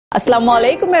Assalamu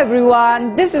alaikum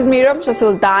everyone, this is me Ramsha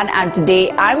Sultan and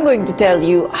today I'm going to tell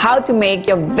you how to make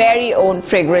your very own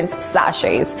fragrance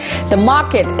sachets. The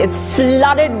market is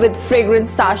flooded with fragrance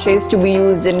sachets to be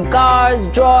used in cars,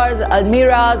 drawers,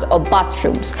 almirahs or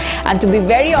bathrooms, and to be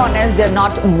very honest, they're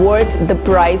not worth the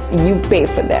price you pay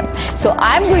for them. So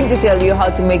I'm going to tell you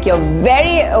how to make your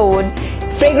very own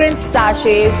fragrance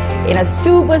sachets in a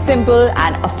super simple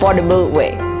and affordable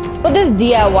way. For this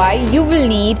DIY, you will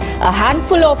need a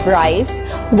handful of rice,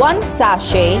 1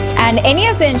 sachet and any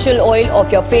essential oil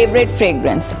of your favorite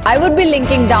fragrance. I would be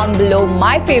linking down below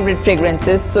my favorite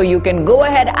fragrances so you can go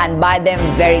ahead and buy them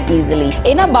very easily.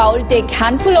 In a bowl, take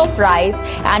handful of rice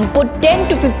and put 10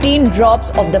 to 15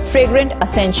 drops of the fragrant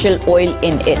essential oil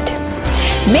in it.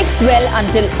 Mix well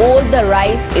until all the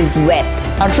rice is wet.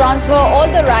 Now transfer all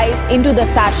the rice into the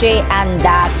sachet and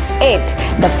that's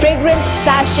it. The fragrance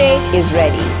sachet is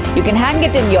ready. You can hang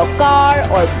it in your car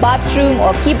or bathroom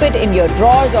or keep it in your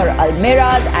drawers or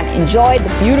almirahs and enjoy the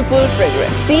beautiful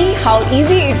fragrance. See how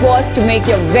easy it was to make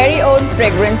your very own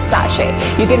fragrance sachet.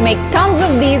 You can make tons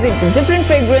of these into different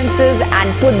fragrances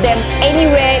and put them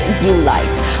anywhere you like.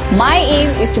 My aim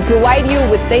is to provide you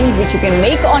with things which you can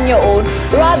make on your own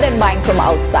rather than buying from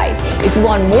outside. If you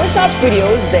want more such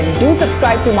videos, then do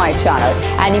subscribe to my channel.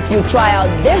 And if you try out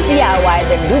this DIY,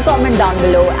 then do comment down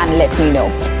below and let me know.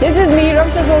 This is me,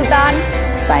 Ramsha Sultan,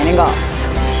 signing off.